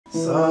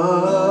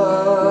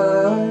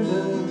Silent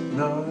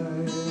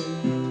night,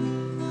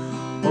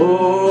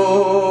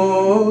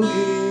 holy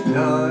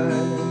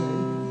night,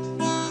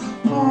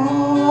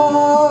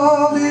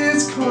 all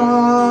is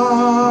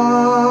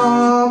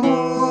calm,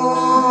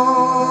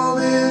 all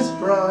is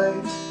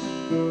bright,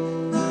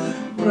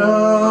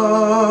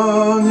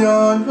 round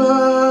yon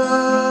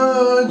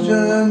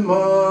virgin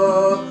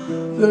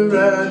mother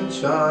and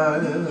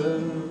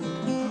child,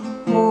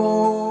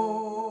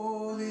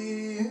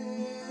 holy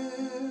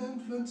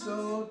infant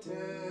so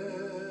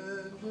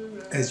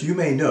tender. As you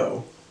may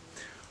know,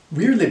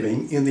 we're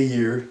living in the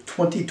year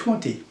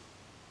 2020.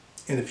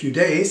 In a few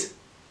days,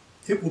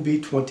 it will be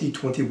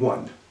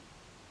 2021.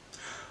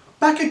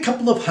 Back a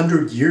couple of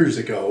hundred years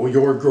ago,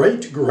 your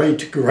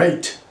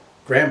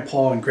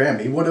great-great-great-grandpa and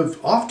Grammy would have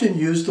often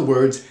used the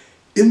words,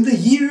 "in the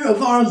year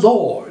of our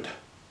Lord,"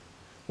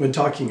 when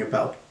talking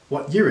about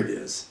what year it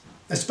is,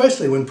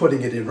 especially when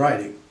putting it in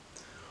writing.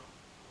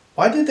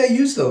 Why did they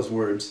use those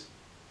words?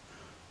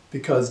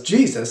 Because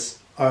Jesus,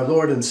 our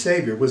Lord and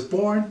Savior, was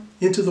born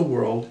into the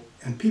world,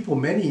 and people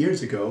many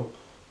years ago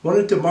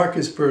wanted to mark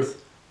his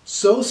birth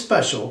so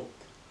special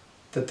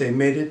that they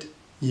made it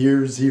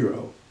year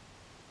 0.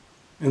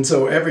 And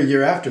so every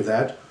year after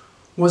that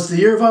was the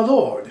year of our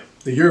Lord.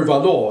 The year of our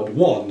Lord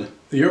 1,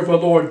 the year of our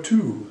Lord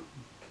 2,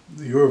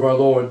 the year of our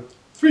Lord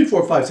 3,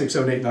 4, 5, 6,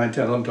 7, 8, 9,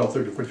 10, 11, 12,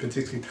 13, 14,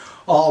 15, 16,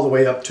 all the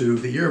way up to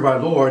the year of our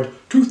Lord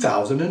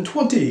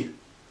 2020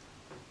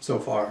 so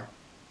far.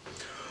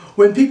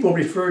 When people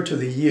refer to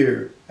the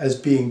year as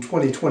being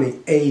 2020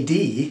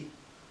 AD,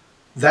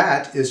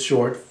 that is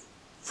short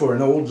for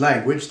an old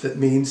language that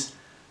means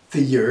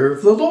the year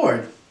of the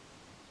Lord.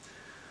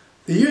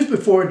 The years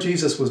before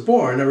Jesus was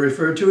born are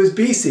referred to as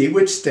BC,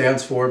 which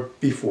stands for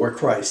before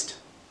Christ.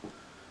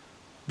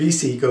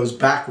 BC goes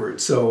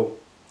backwards, so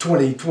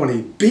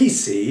 2020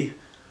 BC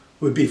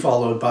would be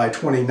followed by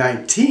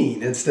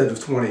 2019 instead of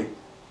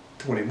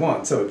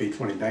 2021. So it would be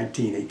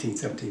 2019, 18,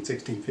 17,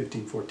 16,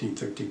 15, 14,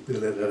 13,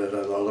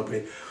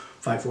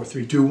 5, 4,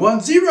 3, 2,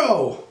 1,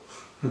 0.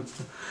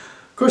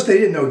 Of course, they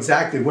didn't know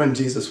exactly when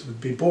Jesus would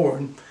be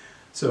born,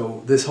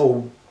 so this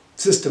whole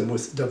system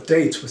of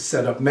dates was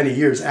set up many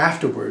years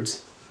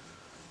afterwards,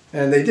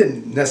 and they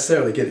didn't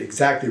necessarily get it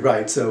exactly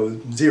right,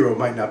 so 0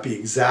 might not be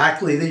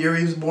exactly the year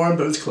he was born,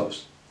 but it's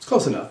close. It's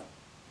close enough.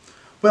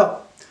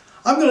 Well,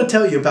 I'm going to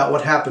tell you about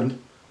what happened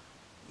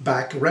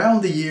back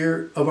around the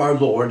year of our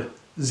Lord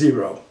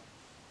 0.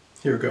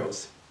 Here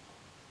goes.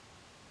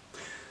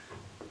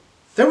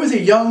 There was a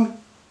young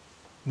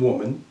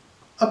woman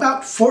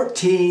about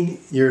 14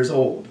 years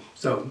old,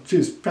 so she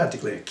was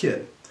practically a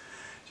kid.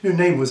 Her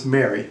name was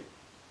Mary.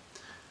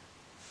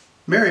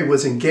 Mary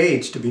was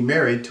engaged to be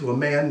married to a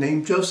man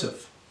named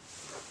Joseph.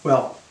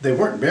 Well, they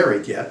weren't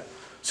married yet,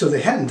 so they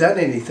hadn't done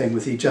anything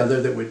with each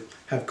other that would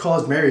have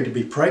caused Mary to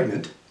be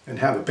pregnant and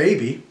have a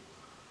baby,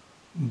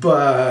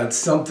 but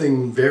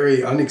something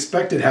very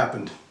unexpected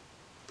happened.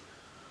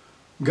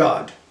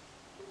 God.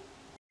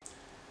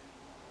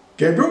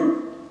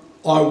 Gabriel,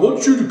 I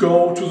want you to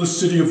go to the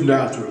city of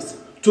Nazareth,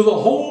 to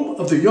the home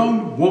of the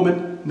young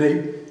woman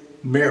named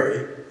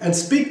Mary, and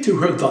speak to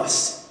her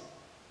thus.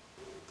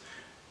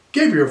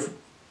 Gabriel,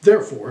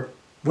 therefore,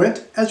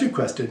 went as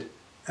requested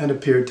and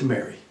appeared to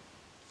Mary.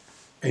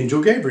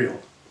 Angel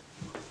Gabriel.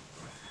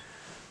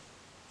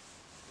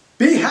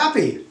 Be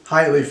happy,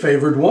 highly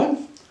favored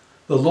one.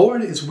 The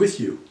Lord is with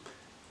you.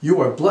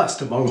 You are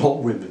blessed among all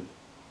women.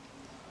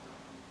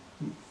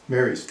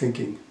 Mary's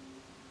thinking,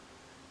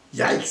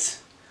 yikes,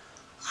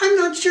 I'm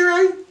not sure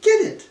I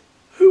get it.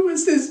 Who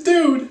is this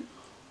dude?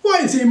 Why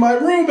is he in my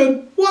room,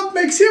 and what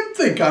makes him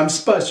think I'm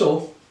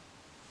special?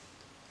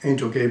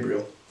 Angel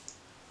Gabriel.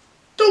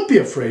 Don't be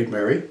afraid,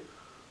 Mary,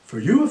 for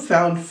you have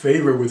found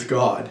favor with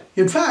God.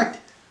 In fact,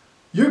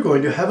 you're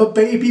going to have a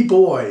baby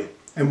boy,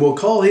 and we'll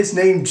call his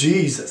name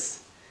Jesus.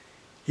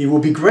 He will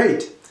be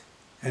great,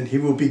 and he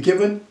will be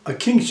given a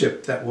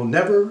kingship that will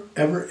never,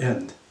 ever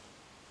end.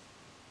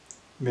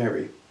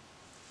 Mary.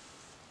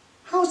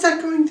 How's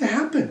that going to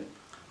happen?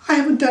 I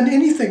haven't done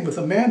anything with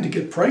a man to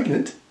get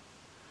pregnant.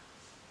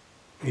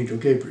 Angel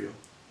Gabriel.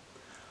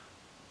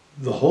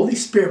 The Holy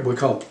Spirit will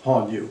come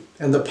upon you,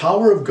 and the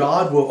power of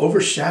God will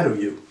overshadow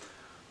you.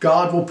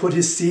 God will put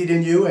his seed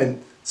in you,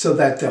 and so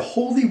that the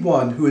Holy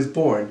One who is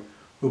born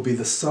will be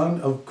the Son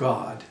of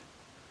God.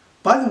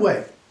 By the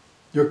way,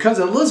 your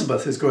cousin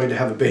Elizabeth is going to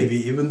have a baby,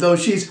 even though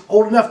she's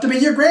old enough to be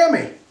your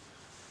Grammy.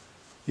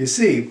 You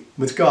see,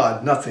 with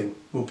God, nothing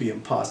will be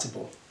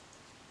impossible.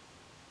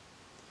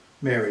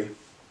 Mary.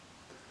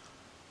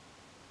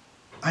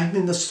 I'm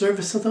in the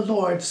service of the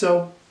Lord,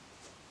 so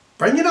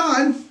bring it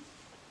on.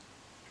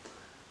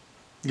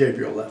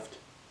 Gabriel left.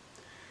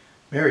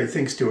 Mary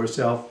thinks to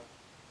herself,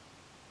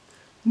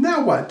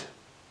 now what?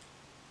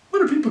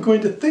 What are people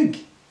going to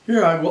think?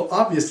 Here I will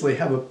obviously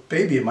have a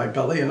baby in my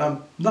belly, and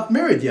I'm not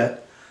married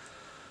yet.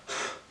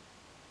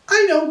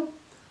 I know.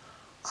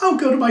 I'll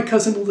go to my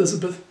cousin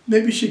Elizabeth.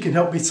 Maybe she can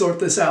help me sort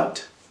this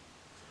out.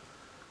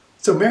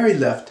 So Mary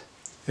left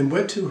and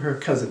went to her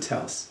cousin's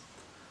house.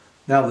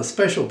 Now the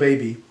special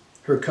baby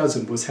her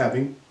cousin was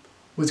having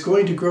was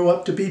going to grow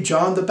up to be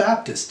John the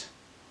Baptist.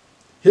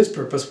 His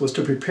purpose was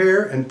to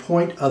prepare and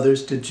point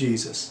others to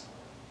Jesus.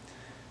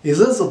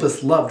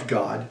 Elizabeth loved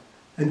God,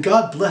 and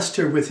God blessed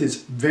her with his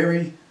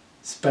very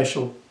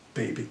special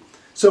baby.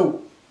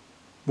 So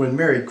when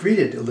Mary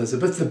greeted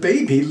Elizabeth, the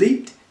baby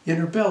leaped in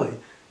her belly,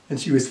 and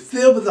she was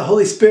filled with the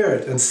Holy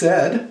Spirit and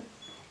said,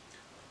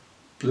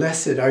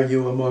 "Blessed are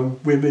you among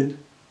women.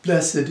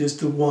 Blessed is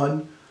the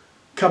one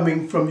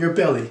coming from your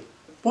belly.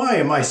 Why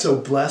am I so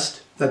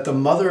blessed that the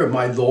mother of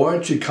my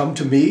Lord should come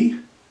to me?"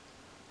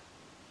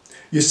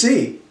 You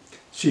see,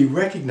 she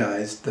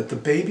recognized that the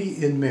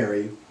baby in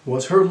Mary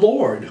was her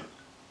Lord.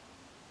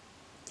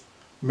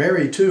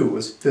 Mary too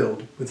was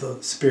filled with the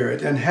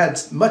Spirit and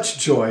had much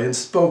joy and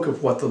spoke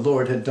of what the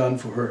Lord had done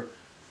for her.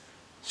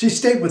 She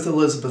stayed with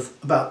Elizabeth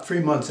about 3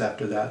 months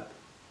after that.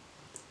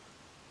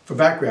 For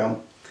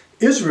background,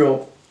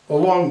 Israel,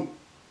 along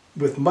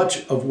with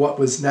much of what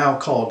was now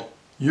called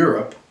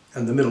Europe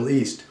and the Middle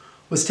East,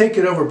 was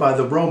taken over by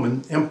the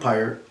Roman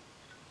Empire,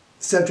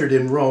 centered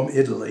in Rome,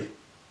 Italy.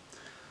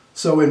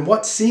 So in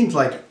what seemed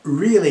like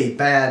really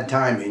bad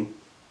timing,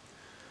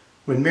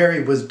 when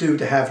Mary was due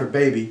to have her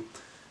baby,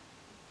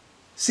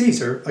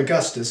 Caesar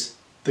Augustus,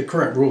 the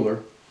current ruler,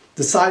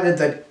 decided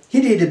that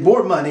he needed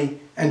more money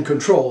and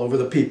control over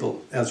the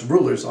people, as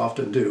rulers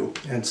often do.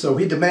 And so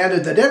he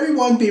demanded that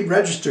everyone be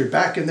registered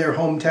back in their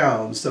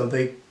hometown so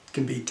they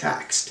can be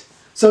taxed.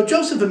 So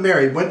Joseph and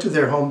Mary went to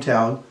their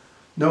hometown,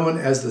 known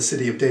as the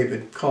City of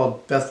David,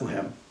 called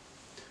Bethlehem.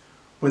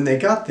 When they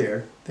got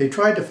there, they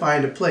tried to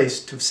find a place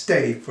to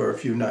stay for a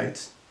few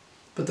nights,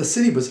 but the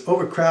city was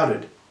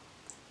overcrowded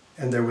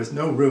and there was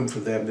no room for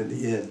them in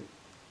the inn.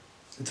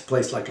 It's a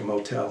place like a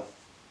motel.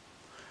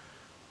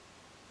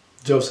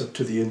 Joseph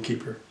to the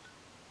innkeeper,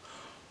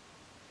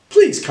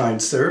 "Please,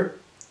 kind sir,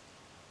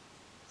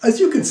 as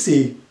you can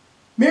see,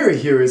 Mary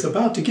here is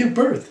about to give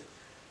birth.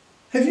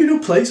 Have you no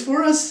place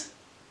for us?"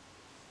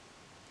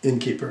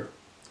 Innkeeper,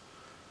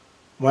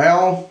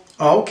 "Well,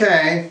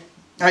 okay.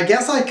 I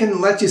guess I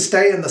can let you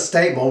stay in the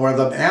stable where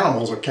the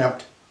animals are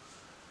kept.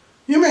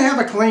 You may have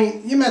to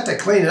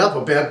clean it up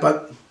a bit,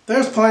 but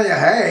there's plenty of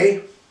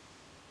hay."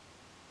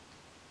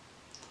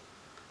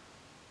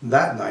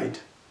 That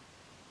night,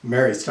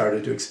 Mary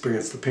started to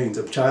experience the pains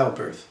of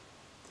childbirth.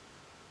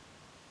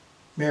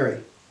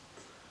 Mary,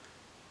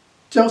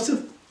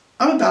 "Joseph,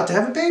 I'm about to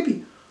have a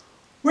baby.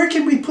 Where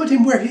can we put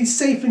him where he's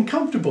safe and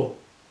comfortable?"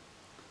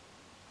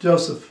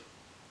 Joseph,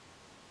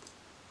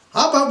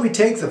 "How about we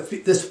take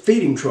this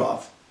feeding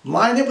trough,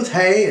 line it with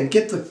hay, and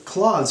get the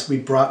cloths we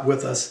brought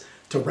with us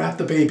to wrap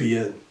the baby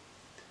in?"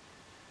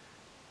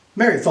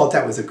 Mary thought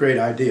that was a great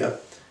idea,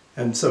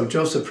 and so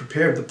Joseph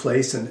prepared the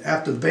place, and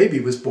after the baby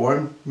was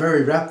born,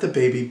 Mary wrapped the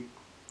baby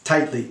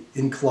tightly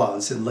in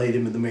cloths and laid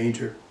him in the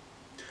manger.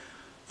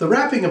 The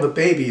wrapping of a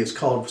baby is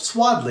called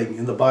swaddling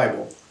in the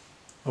Bible,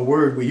 a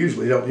word we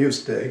usually don't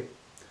use today.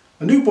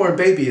 A newborn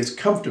baby is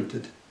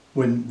comforted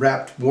when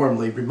wrapped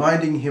warmly,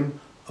 reminding him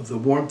of the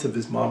warmth of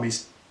his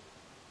mommy's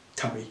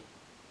tummy.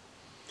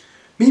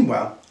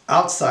 Meanwhile,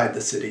 outside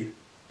the city,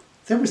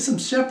 there were some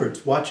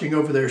shepherds watching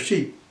over their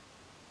sheep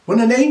when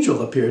an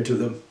angel appeared to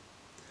them.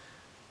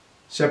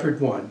 Shepherd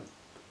 1,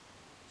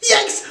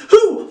 "Yikes!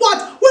 Who?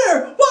 What?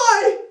 Where?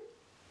 Why?"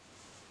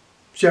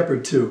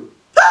 Shepherd 2,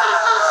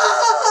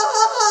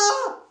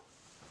 "Ah!"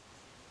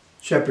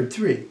 Shepherd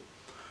 3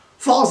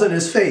 falls on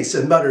his face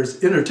and mutters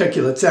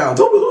inarticulate sounds.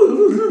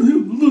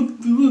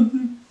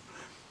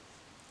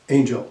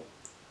 Angel,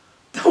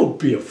 "Don't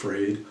be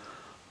afraid.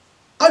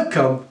 I've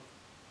come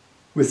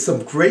with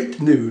some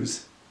great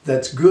news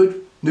that's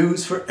good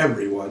news for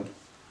everyone.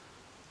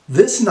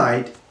 This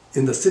night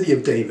in the city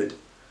of David,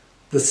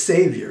 the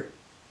Savior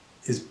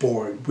is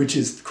born, which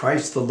is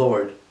Christ the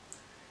Lord.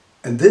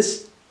 And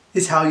this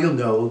is how you'll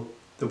know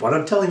that what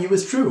I'm telling you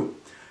is true.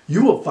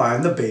 You will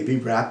find the baby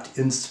wrapped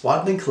in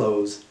swaddling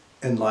clothes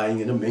and lying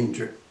in a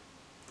manger."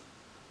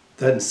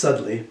 Then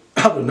suddenly,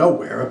 out of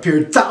nowhere,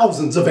 appeared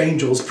thousands of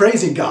angels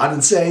praising God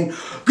and saying,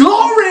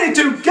 "Glory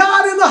to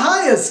God in the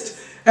highest,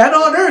 and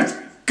on earth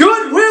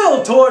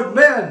goodwill toward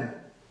men."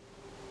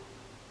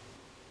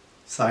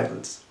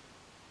 Silence.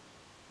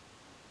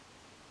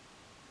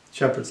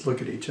 Shepherds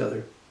look at each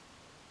other.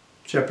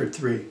 Shepherd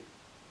 3,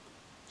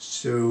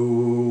 "So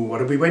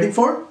what are we waiting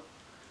for?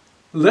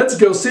 Let's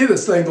go see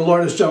this thing the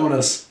Lord has shown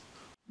us."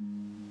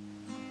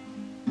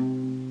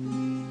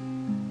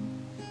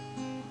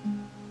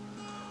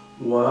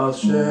 While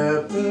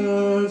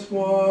shepherds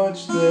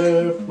watch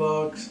their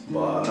flocks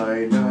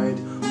by night,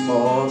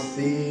 all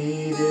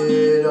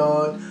seated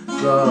on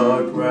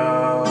the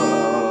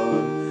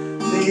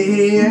ground,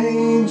 the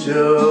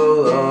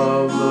angel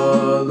of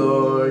the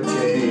Lord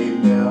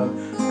came down,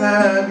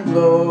 and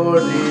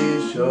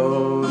glory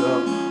shone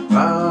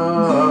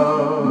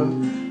around,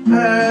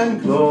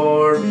 and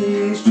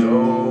glory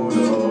shone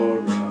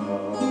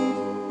around.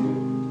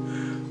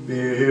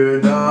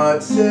 "Fear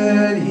not,"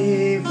 said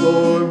he,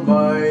 "for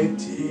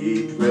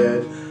mighty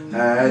dread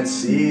had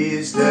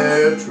seized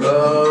their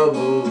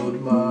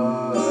troubled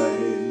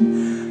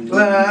mind.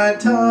 Glad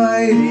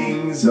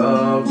tidings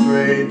of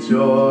great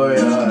joy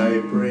I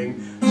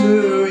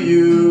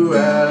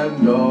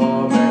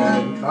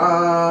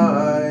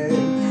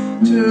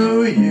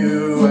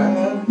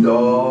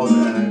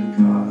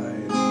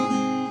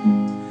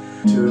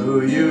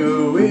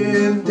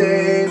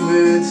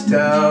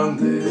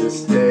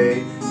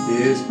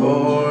is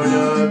born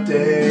of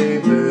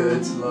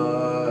David's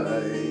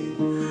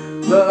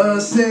line, the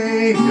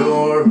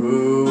Savior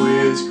who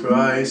is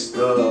Christ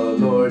the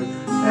Lord.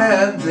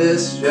 And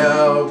this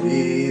shall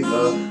be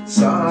the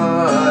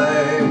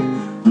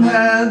sign,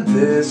 and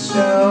this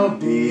shall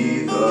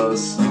be the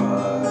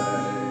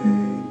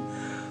sign.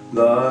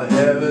 The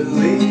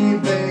heavenly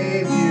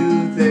babe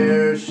you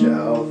there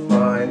shall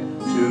find,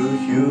 to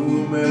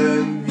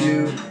human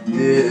view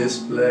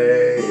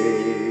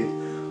displayed,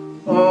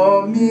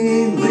 all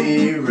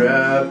meanly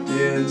wrapped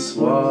in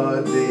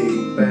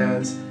swaddling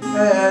bands,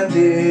 and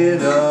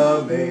in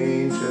a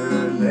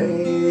manger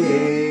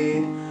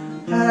laid,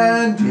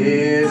 and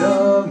in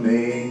a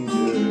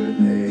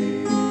manger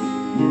laid.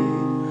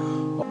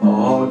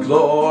 All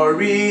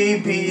glory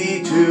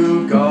be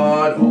to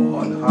God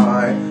on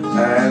high,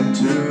 and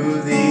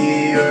to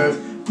the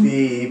earth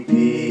be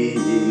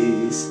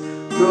peace,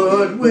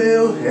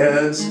 goodwill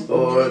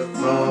henceforth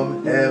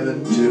from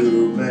heaven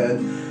to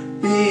men,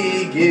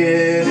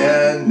 begin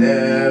and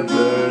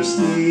never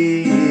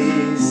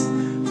cease,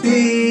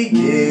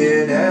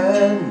 begin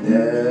and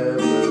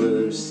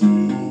never cease.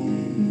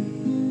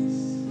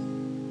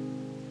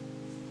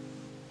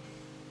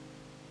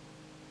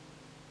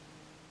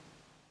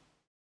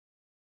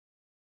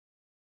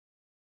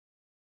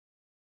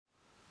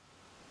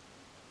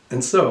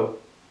 And so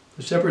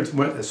the shepherds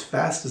went as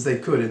fast as they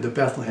could into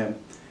Bethlehem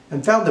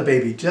and found the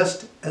baby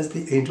just as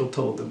the angel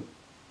told them.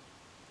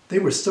 They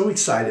were so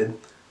excited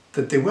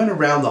that they went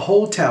around the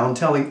whole town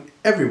telling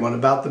everyone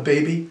about the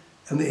baby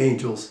and the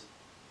angels.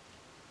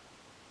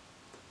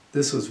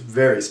 This was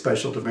very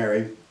special to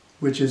Mary,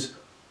 which is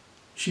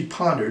she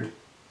pondered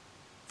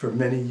for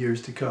many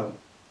years to come.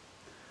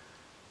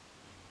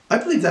 I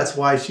believe that's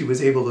why she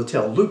was able to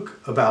tell Luke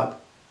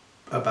about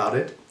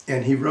it,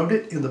 and he wrote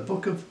it in the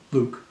book of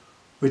Luke,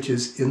 which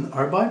is in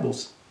our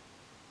Bibles.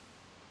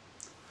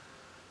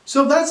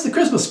 So that's the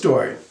Christmas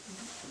story.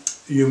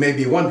 You may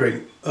be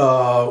wondering,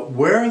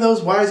 where are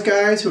those wise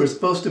guys who are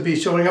supposed to be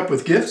showing up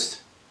with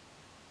gifts?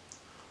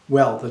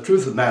 Well, the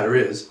truth of the matter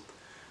is,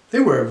 they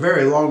were a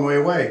very long way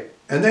away,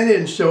 and they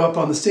didn't show up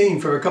on the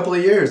scene for a couple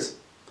of years.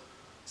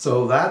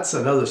 So that's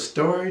another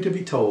story to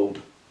be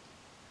told.